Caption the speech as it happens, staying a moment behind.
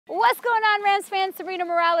What's going on, Rams fans? Sarina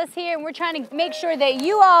Morales here, and we're trying to make sure that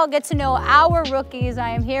you all get to know our rookies.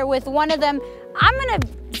 I am here with one of them. I'm gonna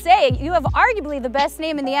say you have arguably the best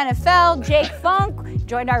name in the NFL. Jake Funk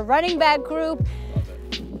joined our running back group.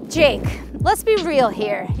 Jake, let's be real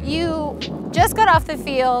here. You just got off the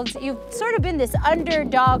field. You've sort of been this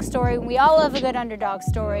underdog story. We all love a good underdog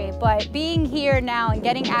story, but being here now and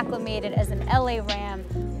getting acclimated as an LA Ram,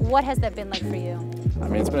 what has that been like for you? I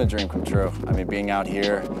mean, it's been a dream come true. I mean, being out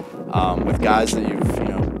here with guys that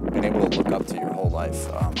you've been able to look up to your whole life.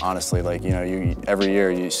 Honestly, like every year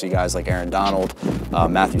you see guys like Aaron Donald,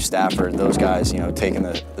 Matthew Stafford, those guys, taking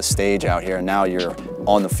the stage out here, and now you're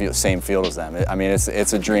on the field, same field as them. I mean,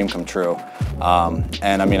 it's a dream come true.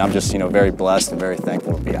 And I mean, I'm just very blessed and very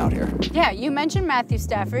thankful to be out here. Yeah, you mentioned Matthew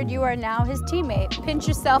Stafford. You are now his teammate. Pinch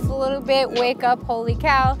yourself a little bit, wake up, holy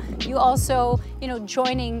cow. You also,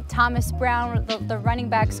 joining Thomas Brown, the running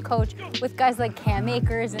backs coach, with guys like Cam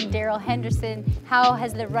Akers and Darrell Henderson. How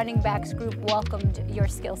has the running backs group welcomed your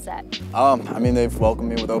skill set? I mean, they've welcomed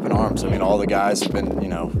me with open arms. I mean, all the guys have been,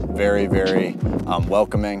 very, very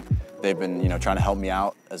welcoming. They've been, trying to help me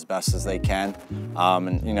out as best as they can,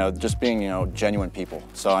 and just being, genuine people.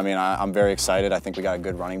 So I mean, I'm very excited. I think we got a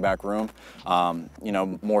good running back room.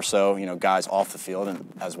 More so, guys off the field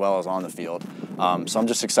and as well as on the field. So I'm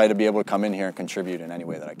just excited to be able to come in here and contribute in any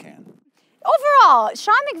way that I can. Overall,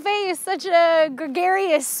 Sean McVay is such a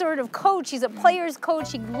gregarious sort of coach. He's a player's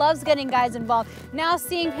coach. He loves getting guys involved. Now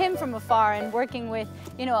seeing him from afar and working with,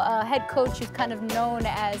 a head coach who's kind of known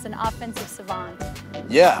as an offensive savant.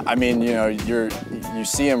 Yeah, I mean, you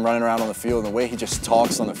see him running around on the field, and the way he just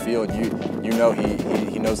talks on the field, you know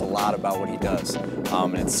he knows a lot about what he does.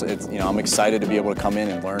 I'm excited to be able to come in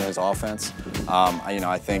and learn his offense.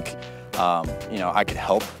 I think I could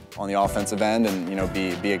help on the offensive end and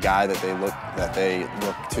be a guy that they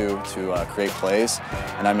look to create plays.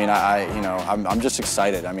 And I mean, I'm just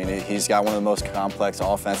excited. I mean, he's got one of the most complex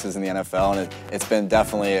offenses in the NFL, and it's been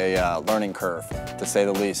definitely a learning curve, to say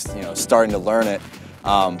the least. Starting to learn it.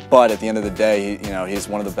 But at the end of the day, he's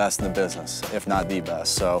one of the best in the business, if not the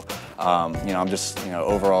best. So, I'm just,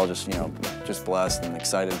 overall, just blessed and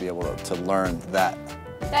excited to be able to learn that.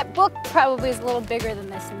 That book probably is a little bigger than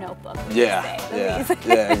this notebook. Yeah,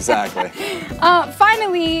 exactly.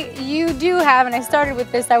 Finally, you do have, and I started with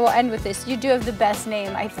this, I will end with this, you do have the best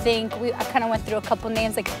name. I think I kind of went through a couple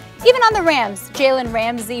names, like even on the Rams, Jalen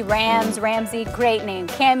Ramsey, Ramsey, great name.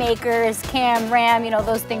 Cam Akers, Cam, Ram,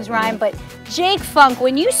 those things rhyme. But Jake Funk,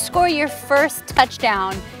 when you score your first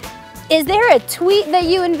touchdown, is there a tweet that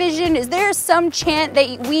you envision? Is there some chant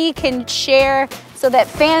that we can share so that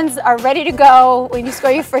fans are ready to go when you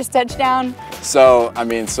score your first touchdown? So,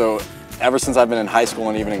 ever since I've been in high school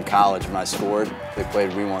and even in college, when I scored, they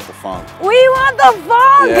played "We Want the Funk." We want the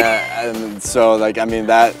funk! Yeah, and so,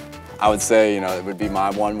 that, I would say, it would be my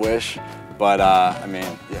one wish. But,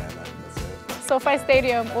 yeah, that's it. SoFi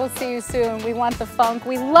Stadium, we'll see you soon. We want the funk.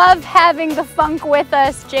 We love having the funk with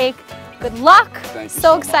us, Jake. Good luck. Thank you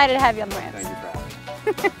so excited to have you on the Rams. Thank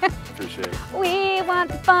you for having me. Appreciate it. We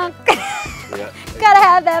want the funk. Yeah. Gotta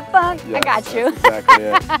have that funk. Yes, I got you. That's exactly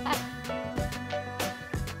it.